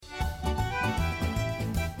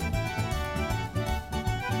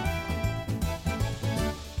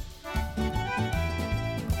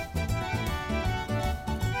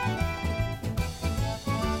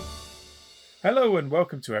Hello and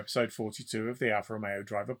welcome to episode 42 of the Alfa Romeo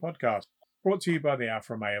Driver Podcast, brought to you by the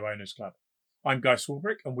Alfa Romeo Owners Club. I'm Guy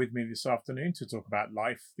Swarbrick, and with me this afternoon to talk about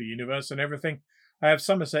life, the universe and everything, I have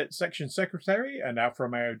Somerset Section Secretary and Alfa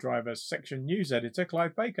Romeo Driver Section News Editor,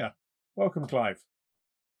 Clive Baker. Welcome, Clive.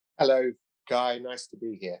 Hello, Guy. Nice to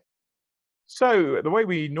be here. So the way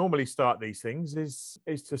we normally start these things is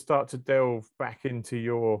to start to delve back into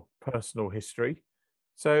your personal history.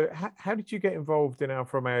 So how did you get involved in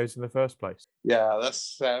Alfa Romeos in the first place? Yeah,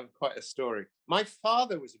 that's quite a story. My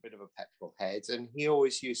father was a bit of a petrol head, and he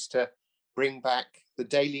always used to bring back the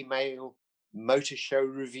Daily Mail Motor Show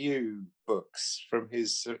Review books from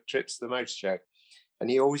his trips to the motor show. And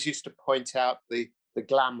he always used to point out the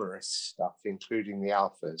glamorous stuff, including the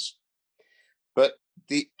Alfas. But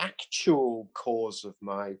the actual cause of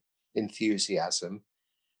my enthusiasm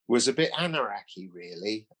was a bit anarchy,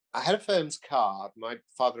 really. I had a firm's car. My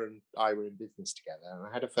father and I were in business together, and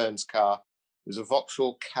I had a firm's car. It was a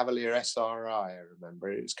Vauxhall Cavalier SRI, I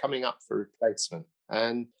remember. It was coming up for replacement.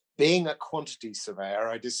 And being a quantity surveyor,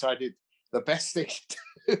 I decided the best thing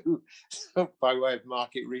to do by way of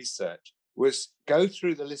market research was go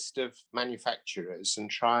through the list of manufacturers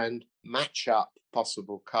and try and match up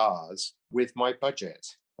possible cars with my budget.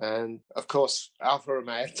 And of course, Alfa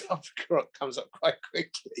Romeo comes up quite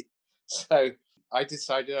quickly. So I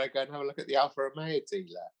decided I'd go and have a look at the Alfa Romeo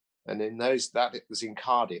dealer. And it was in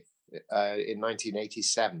Cardiff in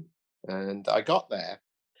 1987. And I got there.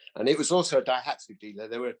 And it was also a Daihatsu dealer.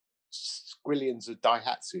 There were squillions of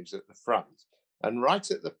Daihatsus at the front. And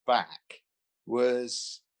right at the back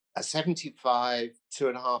was a 75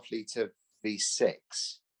 2.5 litre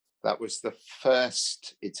V6. That was the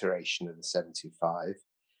first iteration of the 75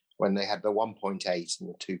 when they had the 1.8 and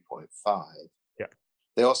the 2.5. Yeah.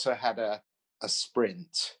 They also had a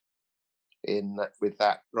Sprint with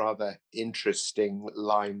that rather interesting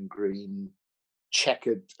lime green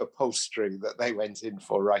checkered upholstery that they went in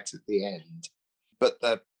for right at the end. But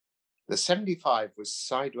the 75 was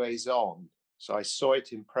sideways on. So I saw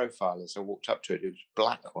it in profile as I walked up to it. It was a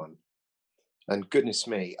black one. And goodness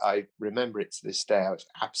me, I remember it to this day. I was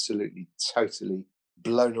absolutely, totally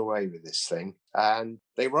blown away with this thing. And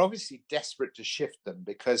they were obviously desperate to shift them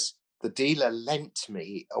because the dealer lent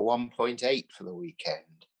me a 1.8 for the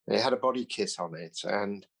weekend. It had a body kit on it.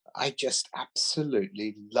 And I just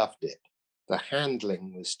absolutely loved it. The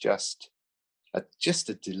handling was just a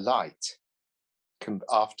delight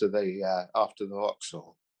after the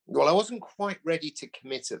Vauxhall. Well, I wasn't quite ready to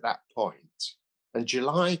commit at that point. And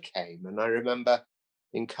July came, and I remember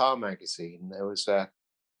in Car Magazine, there was an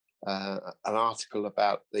article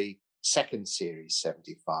about the second series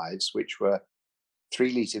 75s, which were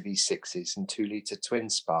 3 litre V6s and 2 litre twin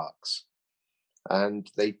sparks.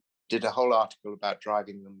 And they did a whole article about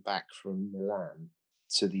driving them back from Milan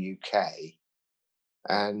to the UK.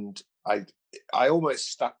 And I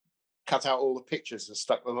almost cut out all the pictures and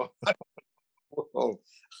stuck them on my wall.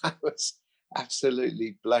 I was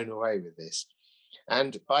absolutely blown away with this.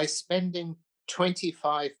 And by spending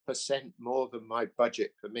 25% more than my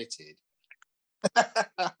budget permitted,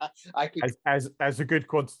 I could, as a good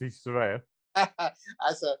quantity surveyor, I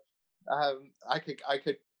could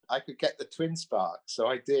get the twin spark, so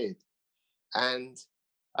I did, and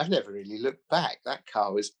I've never really looked back. That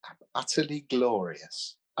car was utterly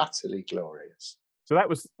glorious, utterly glorious. So that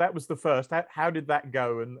was the first. How did that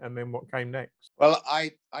go, and then what came next? Well,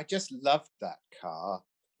 I just loved that car.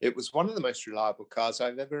 It was one of the most reliable cars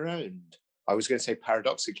I've ever owned. I was going to say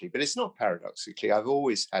paradoxically, but it's not paradoxically. I've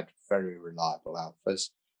always had very reliable Alfas.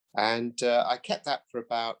 And I kept that for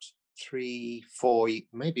about 3, 4,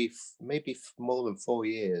 maybe more than 4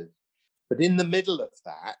 years. But in the middle of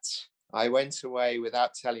that, I went away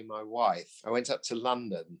without telling my wife. I went up to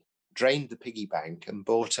London, drained the piggy bank and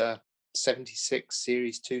bought a 76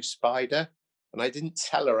 Series 2 Spider. And I didn't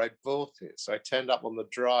tell her I'd bought it. So I turned up on the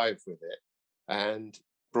drive with it and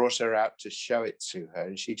brought her out to show it to her,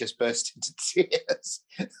 and she just burst into tears.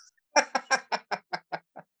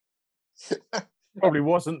 Probably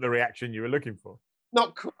wasn't the reaction you were looking for.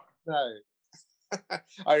 Not quite, no.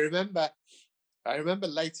 I remember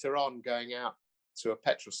later on going out to a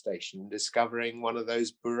petrol station and discovering one of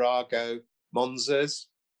those Burago Monzas,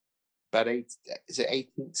 about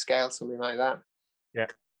 18th scale, something like that. Yeah.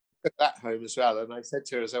 Took that home as well, and I said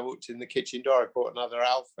to her as I walked in the kitchen door, I bought another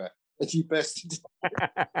Alfa. And she burst into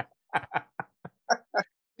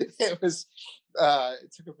it was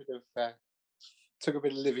it took a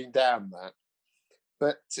bit of living down that,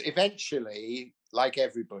 but eventually, like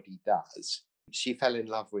everybody does, she fell in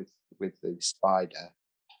love with the Spider,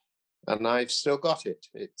 and I've still got it.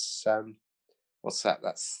 It's what's that?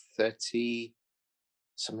 That's 36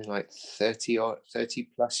 something like 30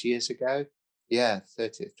 plus years ago. Yeah,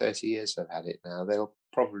 30 years I've had it now. They'll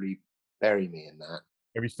probably bury me in that.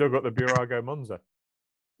 Have you still got the Burago Monza?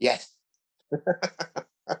 Yes.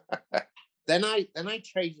 Then I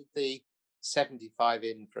traded the 75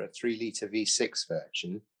 in for a 3-litre V6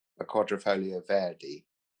 version, a Quadrifoglio Verdi.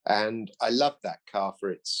 And I loved that car for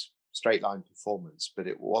its straight line performance, but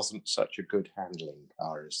it wasn't such a good handling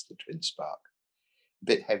car as the Twin Spark. A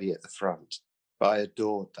bit heavy at the front, but I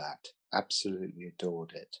adored that. Absolutely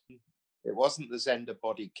adored it. It wasn't the Zender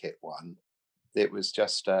body kit one. It was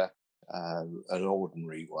just an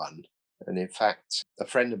ordinary one. And in fact, a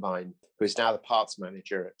friend of mine, who is now the parts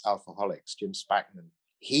manager at Alphaholics, Jim Spackman,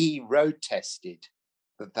 he road tested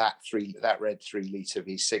that red 3-litre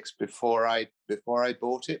V6 before I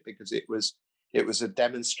bought it, because it was a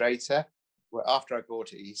demonstrator. Well, after I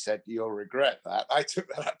bought it, he said, "You'll regret that." I took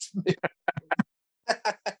that up to me,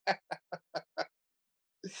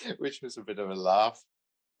 which was a bit of a laugh,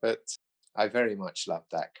 but I very much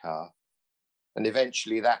loved that car. And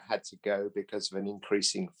eventually that had to go because of an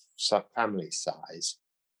increasing family size.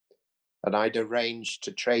 And I'd arranged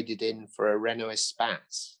to trade it in for a Renault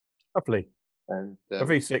Espace. Lovely. And a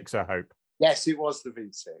V6, I hope. Yes, it was the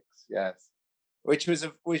V6. Yes, which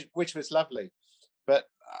was lovely. But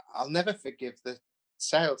I'll never forgive the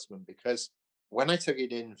salesman, because when I took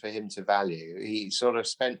it in for him to value, he sort of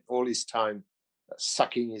spent all his time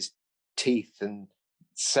sucking his teeth and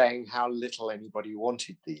saying how little anybody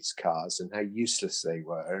wanted these cars and how useless they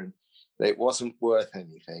were, and that it wasn't worth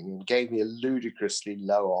anything, and gave me a ludicrously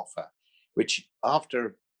low offer, which after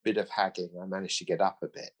a bit of haggling, I managed to get up a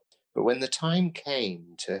bit. But when the time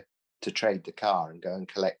came to trade the car and go and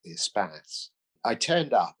collect the Espace, I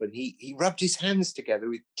turned up and he rubbed his hands together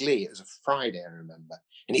with glee. It was a Friday, I remember.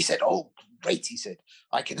 And he said, "Oh, great," he said,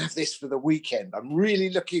 "I can have this for the weekend. I'm really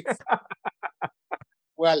looking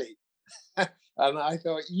welly." And I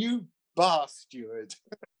thought, "You bar steward."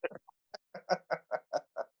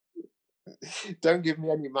 Don't give me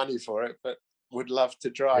any money for it, but would love to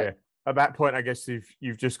drive. Yeah. At that point, I guess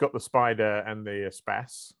you've just got the Spider and the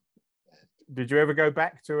Espace. Did you ever go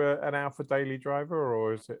back to an Alfa daily driver,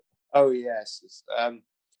 or is it? Oh yes,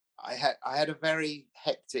 I had a very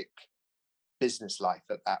hectic business life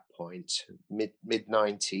at that point, mid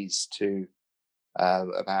 90s to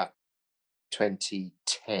about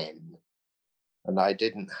 2010, and I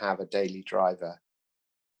didn't have a daily driver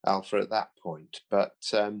Alfa at that point.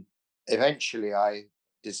 But eventually, I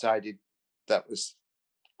decided that was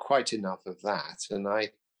quite enough of that, and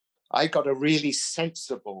I got a really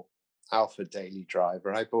sensible Alfa daily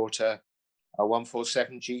driver. I bought a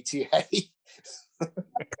 147 GTA.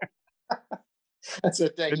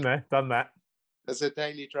 Been there, done that. As a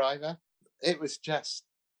daily driver. It was just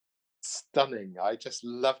stunning. I just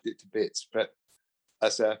loved it to bits. But I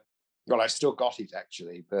still got it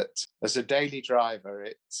actually, but as a daily driver,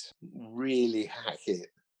 it really hacked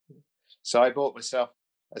it. So I bought myself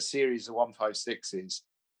a series of 156s,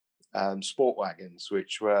 sport wagons,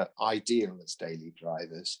 which were ideal as daily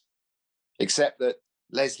drivers, except that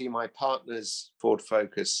Leslie, my partner's Ford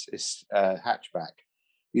Focus is hatchback,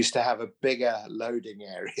 used to have a bigger loading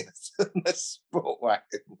area than the sport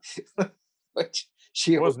wagon, which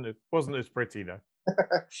she wasn't as pretty though.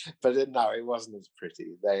 But no, it wasn't as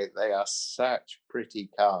pretty. They are such pretty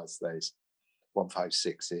cars, those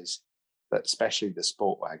 156s, but especially the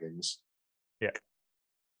sport wagons.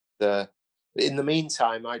 Yeah. In the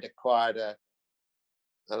meantime, I'd acquired an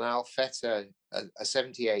Alfetta, a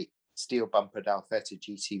 78 steel bumpered Alfetta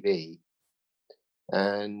GTV,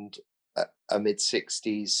 and a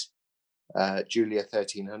mid-60s Giulia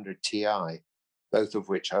 1300 Ti, both of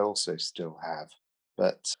which I also still have.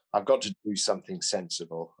 But I've got to do something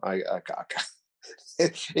sensible. I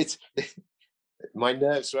it's my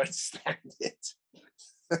nerves won't stand it.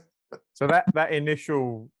 So that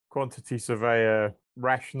initial quantity surveyor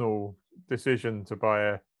rational decision to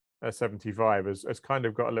buy a 75 has kind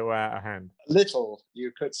of got a little out of hand. Little,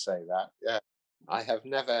 you could say that. Yeah, I have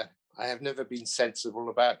never been sensible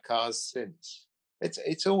about cars since.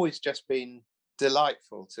 It's always just been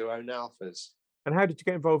delightful to own Alphas. And how did you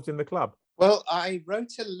get involved in the club? Well, I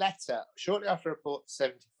wrote a letter shortly after I bought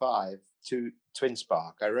 75 to Twin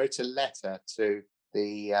Spark. I wrote a letter to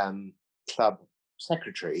the club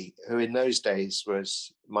secretary, who in those days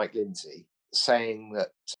was Mike Lindsay, saying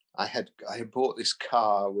that I had bought this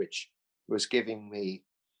car which was giving me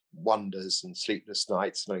wonders and sleepless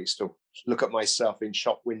nights, and I used to look at myself in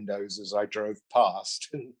shop windows as I drove past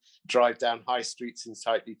and drive down high streets in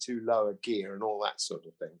slightly too low a gear and all that sort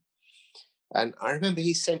of thing. And I remember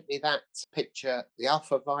he sent me that picture, the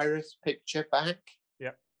Alpha virus picture back.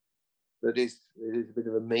 Yep. that it is a bit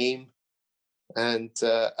of a meme and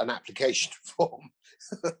an application form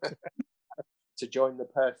to join the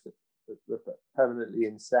permanently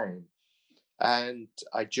insane. And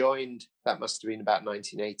I joined, that must have been about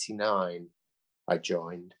 1989. I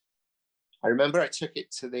joined. I remember I took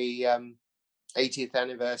it to the 80th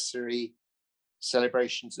anniversary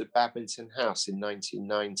celebrations at Badminton House in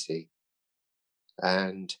 1990.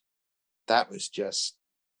 And that was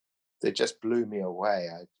it just blew me away.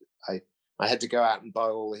 I had to go out and buy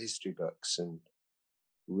all the history books and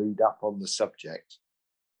read up on the subject.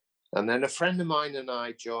 And then a friend of mine and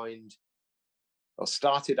I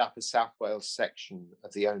started up a South Wales section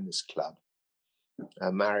of the Owners Club.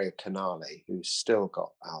 Mario Canale, who's still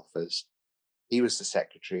got Alphas, he was the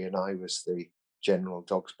secretary and I was the general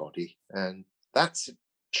dog's body. And that's a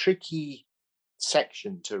tricky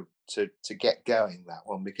section to get going, that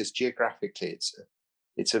one, because geographically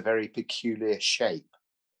it's a very peculiar shape.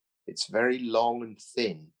 It's very long and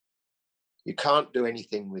thin. You can't do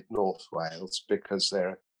anything with North Wales because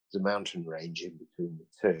there's a mountain range in between the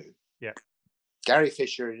two. Yeah. Gary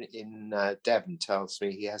Fisher in Devon tells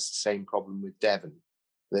me he has the same problem with Devon.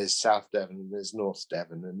 There's South Devon and there's North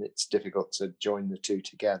Devon, and it's difficult to join the two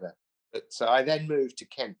together. But so I then moved to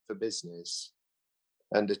Kent for business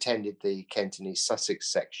and attended the Kent and East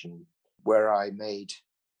Sussex section, where I made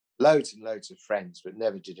loads and loads of friends, but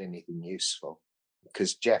never did anything useful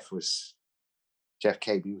because Jeff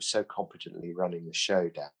Cabey was so competently running the show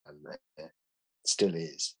down there, still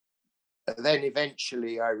is. And then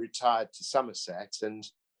eventually I retired to Somerset, and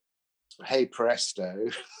hey presto,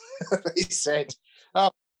 they said,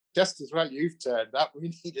 "Oh, just as well you've turned up.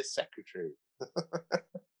 We need a secretary."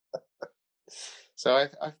 So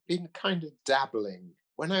I've been kind of dabbling.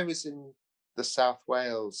 When I was in the South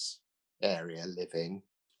Wales area living,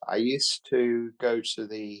 I used to go to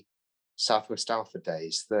the West Alfa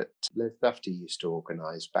days that Les Lufty used to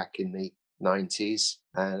organise back in the 90s,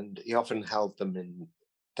 and he often held them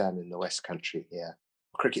down in the West Country here.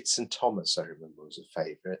 Cricket St Thomas, I remember, was a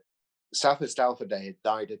favourite. West Alfa Day had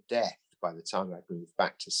died a death by the time I moved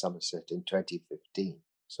back to Somerset in 2015.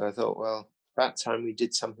 So I thought, well, about time we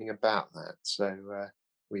did something about that. So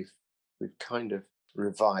we've kind of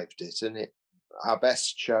revived it, and our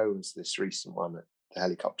best show was this recent one at the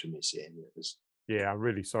Helicopter Museum. I'm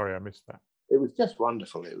really sorry I missed that. It was just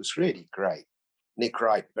wonderful. It was really great. Nick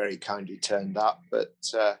Wright very kindly turned up, but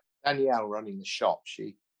Danielle running the shop,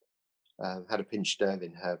 she had a pinched nerve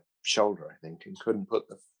in her shoulder, I think, and couldn't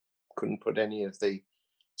put any of the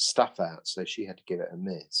stuff out, so she had to give it a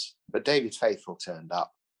miss. But David Faithful turned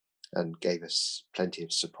up and gave us plenty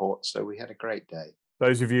of support, so we had a great day.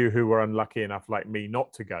 Those of you who were unlucky enough, like me,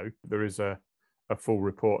 not to go, there is a full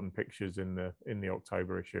report and pictures in the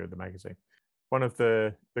October issue of the magazine. One of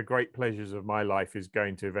the great pleasures of my life is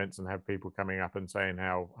going to events and have people coming up and saying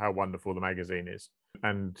how wonderful the magazine is.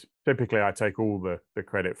 And typically I take all the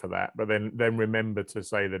credit for that, but then remember to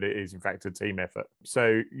say that it is in fact a team effort.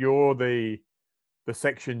 So you're the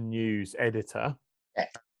section news editor. Yeah.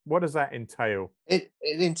 What does that entail? It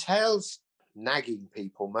entails nagging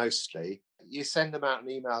people mostly. You send them out an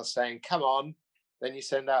email saying, "Come on." Then you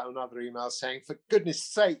send out another email saying, "For goodness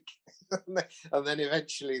sake." And then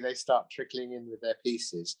eventually they start trickling in with their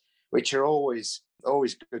pieces, which are always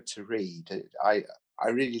good to read. I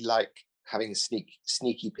really like having a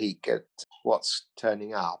sneaky peek at what's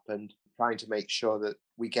turning up and trying to make sure that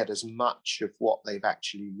we get as much of what they've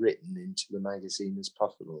actually written into the magazine as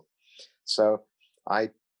possible. So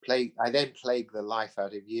I then plague the life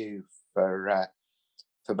out of you for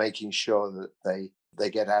making sure that they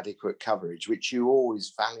get adequate coverage, which you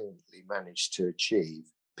always valiantly manage to achieve.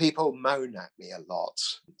 People moan at me a lot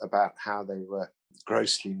about how they were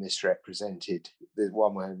grossly misrepresented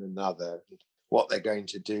one way and another, what they're going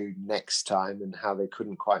to do next time and how they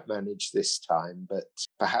couldn't quite manage this time. But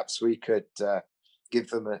perhaps we could give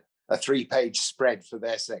them a 3-page spread for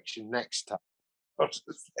their section next time, sort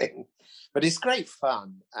of thing. But it's great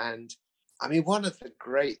fun. And I mean, one of the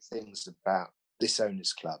great things about this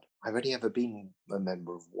owners club, I've only ever been a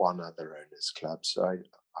member of one other owners club, so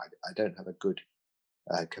I don't have a good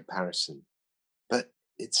comparison. But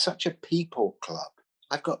it's such a people club.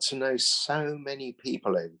 I've got to know so many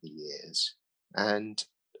people over the years, and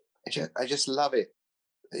I just love it.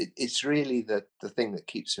 It's really the thing that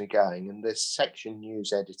keeps me going, and this section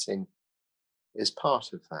news editing is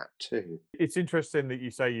part of that too. It's interesting that you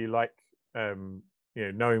say you like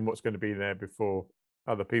knowing what's going to be there before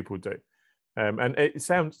other people do. And it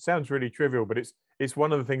sounds really trivial, but it's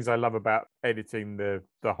one of the things I love about editing the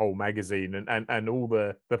whole magazine and all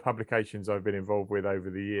the publications I've been involved with over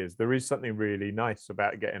the years. There is something really nice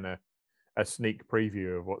about getting a sneak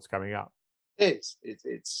preview of what's coming up. It is.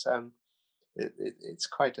 It's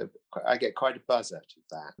quite a. I get quite a buzz out of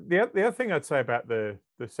that. The other thing I'd say about the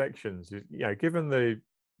sections is, given the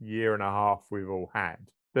year and a half we've all had,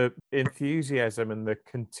 the enthusiasm and the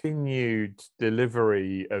continued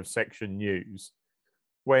delivery of section news,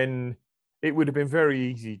 when it would have been very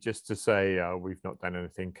easy just to say, oh, we've not done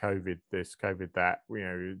anything, COVID this, COVID that,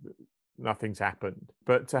 nothing's happened.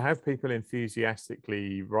 But to have people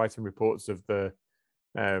enthusiastically writing reports of the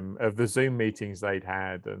Zoom meetings they'd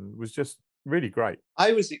had, and was just really great.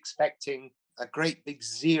 I was expecting a great big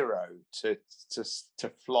zero to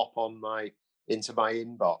flop into my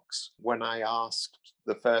inbox when I asked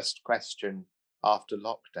the first question after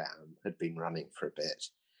lockdown had been running for a bit,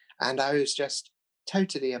 and I was just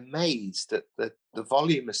totally amazed at the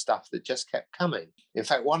volume of stuff that just kept coming. In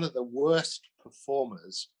fact, one of the worst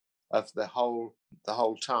performers of the whole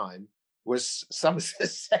time was Somerset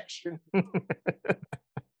section.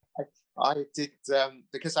 I did,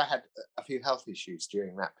 because I had a few health issues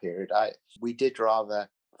during that period, we did rather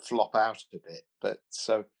flop out a bit, but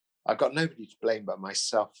so I've got nobody to blame but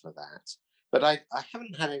myself for that. But I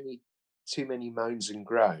haven't had too many moans and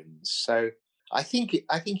groans. So I think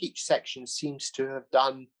each section seems to have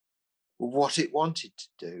done what it wanted to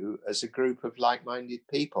do as a group of like-minded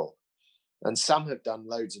people. And some have done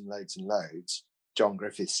loads and loads and loads. John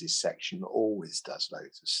Griffiths' section always does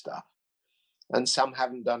loads of stuff. And some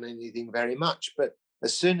haven't done anything very much. But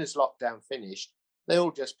as soon as lockdown finished, they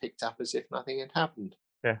all just picked up as if nothing had happened.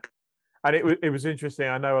 Yeah. And it was interesting.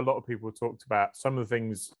 I know a lot of people talked about some of the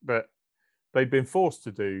things that they'd been forced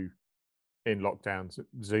to do in lockdowns,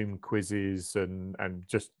 Zoom quizzes and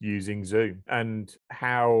just using Zoom, and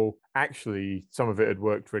how actually some of it had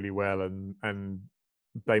worked really well, and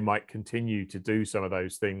they might continue to do some of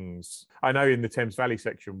those things. I know in the Thames Valley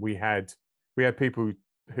section, we had people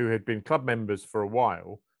who had been club members for a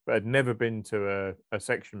while, but had never been to a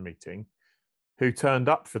section meeting, who turned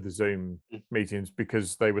up for the Zoom meetings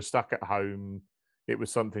because they were stuck at home. It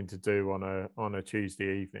was something to do on a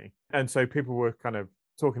Tuesday evening. And so people were kind of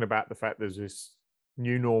talking about the fact there's this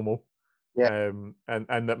new normal, and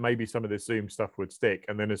that maybe some of this Zoom stuff would stick.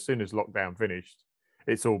 And then as soon as lockdown finished,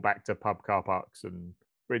 it's all back to pub car parks, and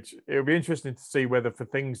which it'll be interesting to see whether for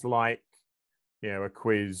things like, a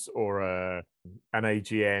quiz or an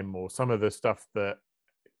AGM or some of the stuff that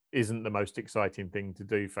isn't the most exciting thing to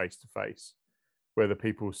do face to face, whether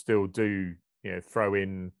people still do, throw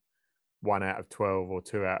in 1 out of 12 or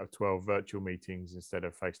 2 out of 12 virtual meetings instead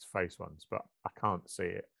of face to face ones. But I can't see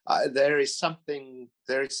it. There is something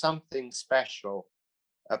special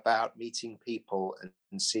about meeting people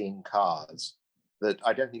and seeing cars that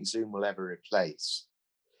I don't think Zoom will ever replace.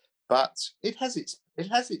 But it has its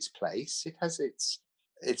place. It has its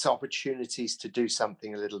opportunities to do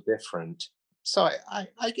something a little different. So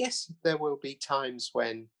I guess there will be times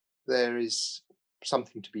when there is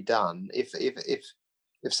something to be done. If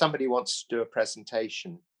somebody wants to do a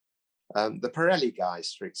presentation, the Pirelli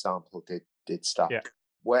guys, for example, did stuff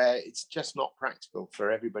where it's just not practical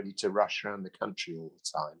for everybody to rush around the country all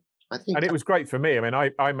the time. And it was great for me. I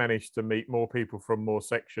mean, I managed to meet more people from more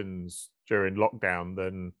sections during lockdown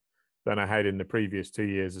than I had in the previous 2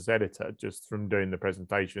 years as editor, just from doing the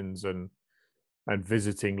presentations and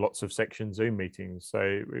visiting lots of section Zoom meetings. So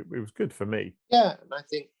it was good for me. Yeah, and I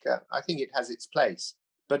think it has its place.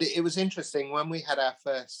 But it was interesting when we had our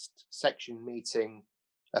first section meeting,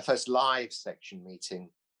 our first live section meeting,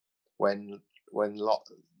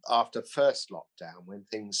 after first lockdown, when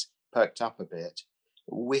things perked up a bit,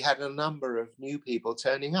 we had a number of new people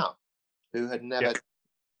turning up who had never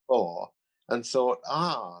before, and thought,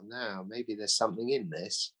 now maybe there's something in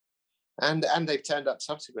this, and they've turned up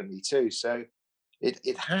subsequently too. So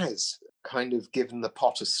it has kind of given the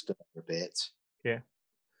pot a stir a bit. Yeah.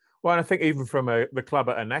 Well, and I think even from the club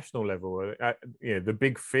at a national level, the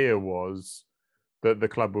big fear was that the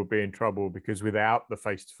club would be in trouble because without the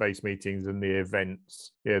face-to-face meetings and the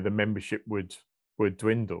events, the membership would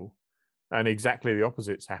dwindle, and exactly the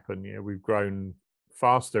opposite's happened. We've grown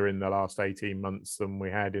faster in the last 18 months than we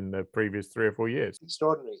had in the previous 3 or 4 years.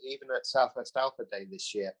 Extraordinary. Even at West Alfa Day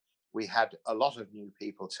this year, we had a lot of new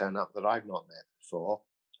people turn up that I've not met before.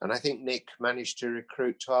 And I think Nick managed to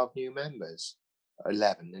recruit 12 new members,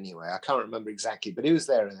 11 anyway. I can't remember exactly, but he was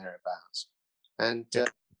there and thereabouts. And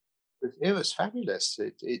it was fabulous.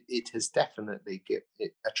 It has definitely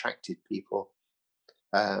attracted people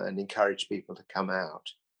and encouraged people to come out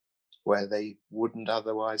where they wouldn't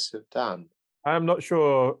otherwise have done. I'm not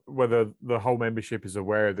sure whether the whole membership is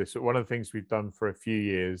aware of this, but one of the things we've done for a few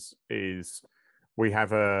years is we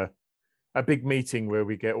have a a big meeting where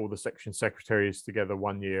we get all the section secretaries together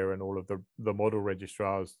one year and all of the model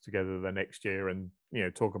registrars together the next year, and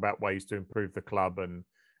talk about ways to improve the club and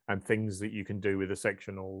things that you can do with a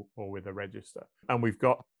section or with a register. And we've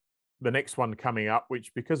got the next one coming up,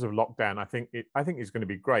 which because of lockdown, I think is going to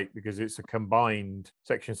be great because it's a combined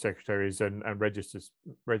section secretaries and registrars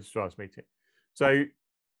meeting. So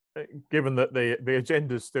given that the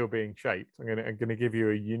agenda is still being shaped, I'm going to give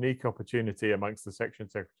you a unique opportunity amongst the section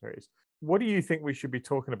secretaries. What do you think we should be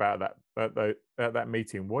talking about at that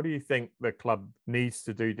meeting? What do you think the club needs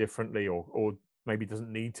to do differently, or maybe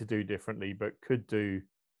doesn't need to do differently, but could do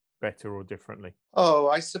better or differently? Oh,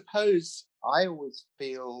 I suppose I always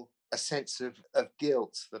feel a sense of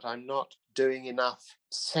guilt that I'm not doing enough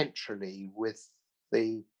centrally with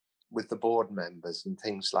the board members and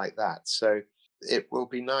things like that. So it will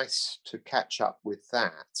be nice to catch up with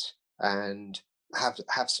that and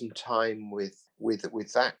have some time with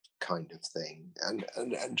that kind of thing,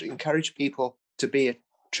 and encourage people to be a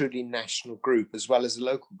truly national group as well as a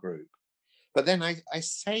local group. But then I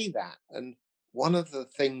say that, and one of the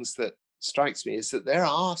things that strikes me is that there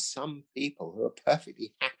are some people who are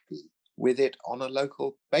perfectly happy with it on a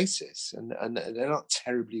local basis, and they're not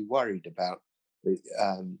terribly worried about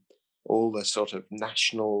all the sort of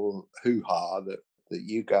national hoo-ha that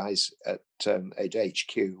you guys at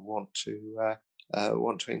HQ want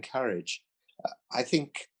to encourage. I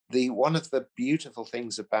think one of the beautiful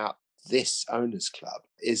things about this owners club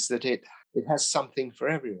is that it has something for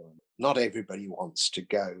everyone. Not everybody wants to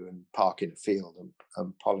go and park in a field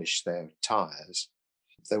and polish their tyres.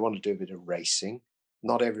 They want to do a bit of racing.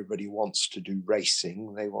 Not everybody wants to do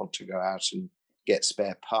racing. They want to go out and get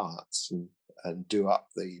spare parts and do up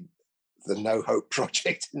the No Hope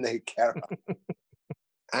project in their garage.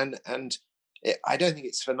 and I don't think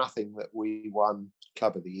it's for nothing that we won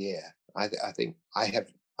Club of the Year. I think I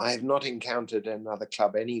have not encountered another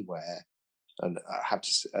club anywhere, and I have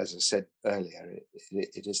to, as I said earlier,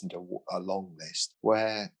 it isn't a long list,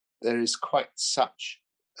 where there is quite such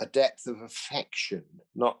a depth of affection,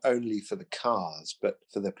 not only for the cars, but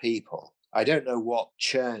for the people. I don't know what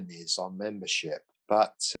churn is on membership,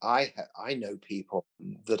 but I know people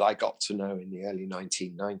that I got to know in the early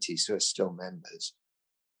 1990s who are still members,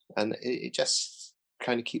 and it just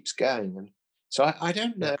kind of keeps going. And so I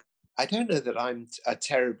don't know. I don't know that I'm a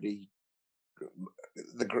terribly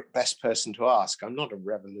the best person to ask. I'm not a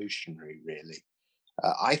revolutionary, really.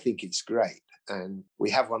 I think it's great, and we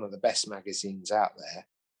have one of the best magazines out there,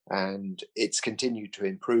 and it's continued to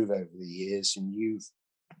improve over the years, and you've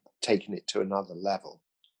taken it to another level,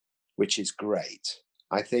 which is great.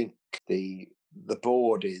 I think the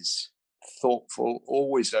board is thoughtful,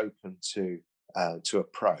 always open to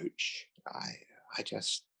approach. I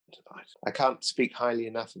can't speak highly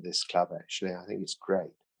enough of this club, actually. I think it's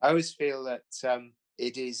great. I always feel that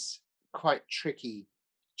it is quite tricky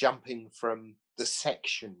jumping from the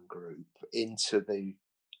section group into the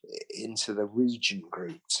region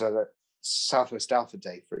group. So that Southwest Alfa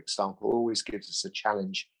Day, for example, always gives us a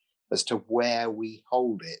challenge as to where we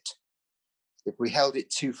hold it. If we held it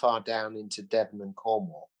too far down into Devon and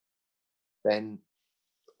Cornwall, then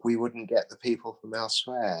we wouldn't get the people from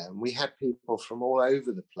elsewhere. And we had people from all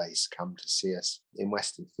over the place come to see us in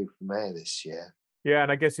Weston-super-Mare this year. Yeah,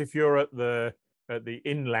 and I guess if you're at the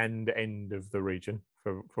inland end of the region,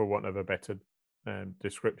 for want of a better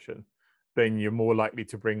description, then you're more likely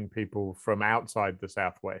to bring people from outside the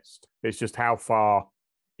southwest. It's just how far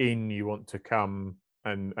in you want to come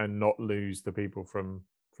and not lose the people from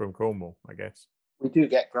Cornwall, I guess. We do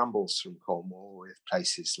get grumbles from Cornwall with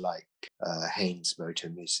places like Haynes Motor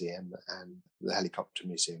Museum and the Helicopter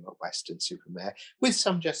Museum at Weston-super-Mare, with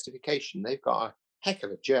some justification. They've got a heck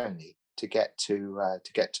of a journey to get to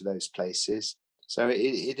those places. So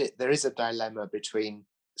there is a dilemma between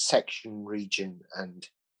section, region, and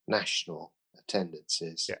national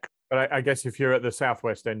attendances. Yeah, but I guess if you're at the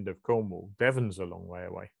southwest end of Cornwall, Devon's a long way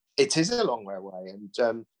away. It is a long way away,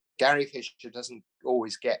 and Gary Fisher doesn't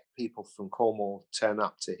always get people from Cornwall turn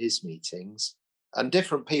up to his meetings, and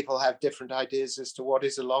different people have different ideas as to what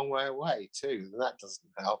is a long way away too, and that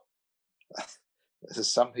doesn't help.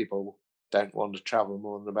 Some people don't want to travel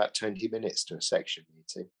more than about 20 minutes to a section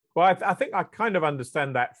meeting. Well, I think I kind of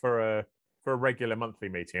understand that for a regular monthly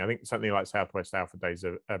meeting. I think something like Southwest Alfa Days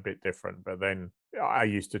are a bit different, but then I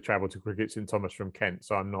used to travel to Cricket St Thomas from Kent,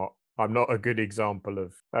 so I'm not a good example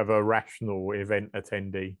of a rational event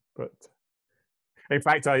attendee. But in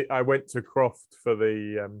fact, I went to Croft for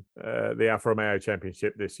the Alfa Romeo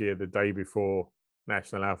Championship this year, the day before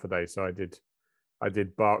National Alfa Day. So I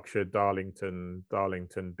did Berkshire, Darlington,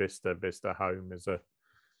 Bicester home as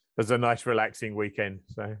a nice relaxing weekend.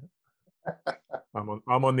 So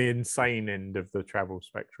I'm on the insane end of the travel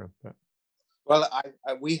spectrum. But Well,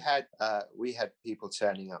 we had people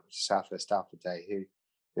turning up to South West Alfa Day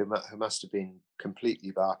who must have been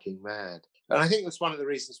completely barking mad. And I think that's one of the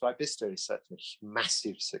reasons why Bicester is such a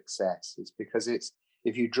massive success, is because it's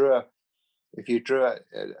if you drew a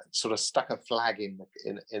sort of stuck a flag in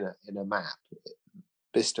a map,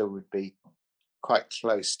 Bicester would be quite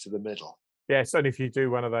close to the middle. yes, and if you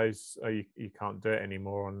do one of those, you can't do it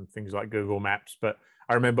anymore on things like Google Maps. But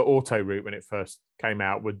I remember Autoroute, when it first came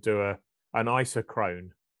out, would do an isochrone.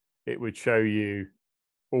 It would show you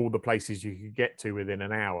all the places you could get to within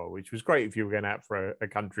an hour, which was great if you were going out for a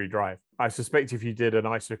country drive. I suspect if you did an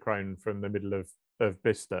isochrone from the middle of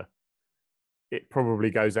Bicester, it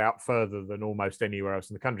probably goes out further than almost anywhere else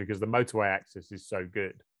in the country, because the motorway access is so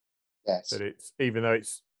good. Yes. That it's, even though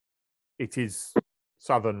it is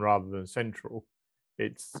southern rather than central,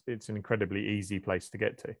 it's an incredibly easy place to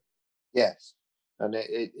get to. Yes, and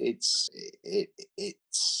it's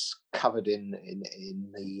covered in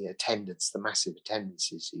the attendance, the massive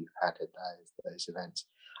attendances you've had at those events.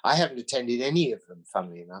 I haven't attended any of them,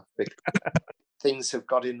 funnily enough, because things have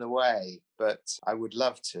got in the way, but I would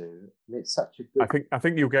love to. And it's such a good... I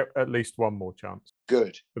think you'll get at least one more chance.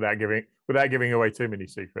 Good. Without giving away too many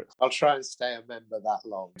secrets. I'll try and stay a member that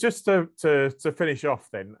long. Just to finish off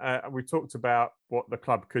then, we talked about what the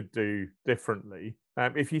club could do differently.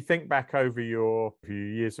 If you think back over your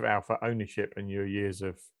years of Alfa ownership and your years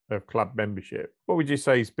of club membership, what would you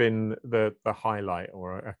say has been the highlight,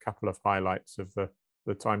 or a couple of highlights of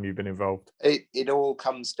the time you've been involved? It all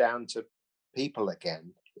comes down to people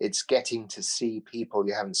again. It's getting to see people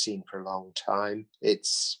you haven't seen for a long time.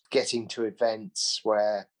 It's getting to events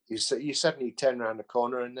where you suddenly turn around a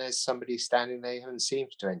corner and there's somebody standing there you haven't seen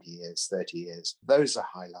for 20 years, 30 years. Those are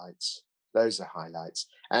highlights.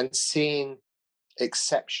 And seeing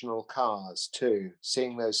exceptional cars too,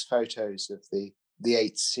 seeing those photos of the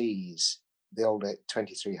 8Cs, the old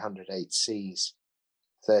 2300 8Cs,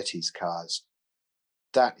 30s cars.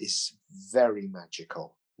 That is very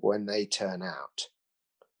magical when they turn out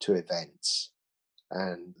to events,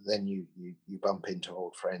 and then you bump into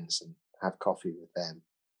old friends and have coffee with them.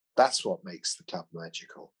 That's what makes the club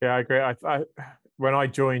magical. Yeah, I agree. I when I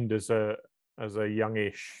joined as a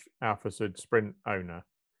youngish Alfa Sud Sprint owner,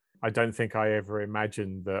 I don't think I ever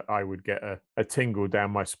imagined that I would get a tingle down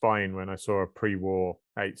my spine when I saw a pre-war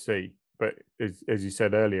 8C. But as you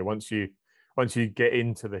said earlier, once you get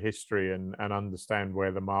into the history and understand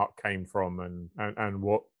where the mark came from and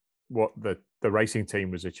what the racing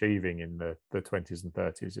team was achieving in the 20s and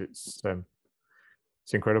 30s, it's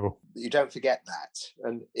incredible. You don't forget that,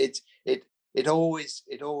 and it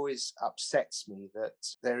always upsets me that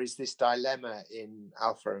there is this dilemma in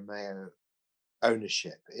Alfa Romeo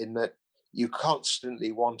ownership, in that you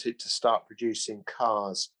constantly wanted to start producing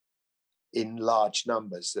cars in large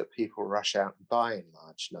numbers that people rush out and buy in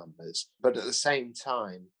large numbers, but at the same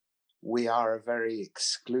time we are a very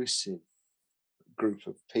exclusive group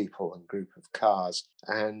of people and group of cars,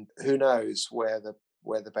 and who knows where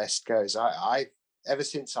the best goes. I ever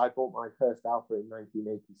since I bought my first Alfa in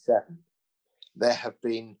 1987, there have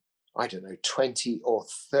been, I don't know, 20 or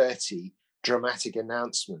 30 dramatic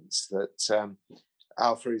announcements that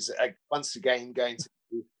Alfa is once again going to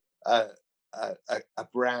be a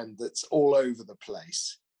brand that's all over the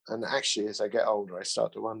place. And actually, as I get older, I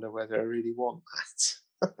start to wonder whether I really want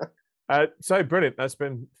that. So brilliant. That's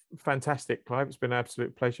been fantastic, Clive. It's been an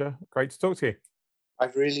absolute pleasure. Great to talk to you.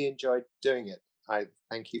 I've really enjoyed doing it. I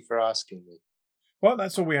thank you for asking me. Well,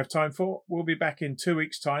 that's all we have time for. We'll be back in 2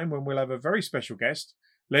 weeks' time when we'll have a very special guest,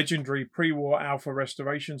 legendary pre-war Alfa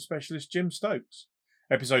restoration specialist Jim Stokes.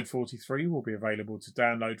 Episode 43 will be available to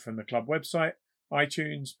download from the club website,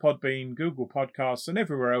 iTunes, Podbean, Google Podcasts, and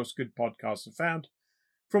everywhere else good podcasts are found,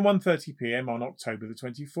 from 1:30 p.m. on October the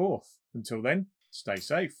 24th. Until then, stay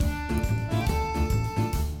safe.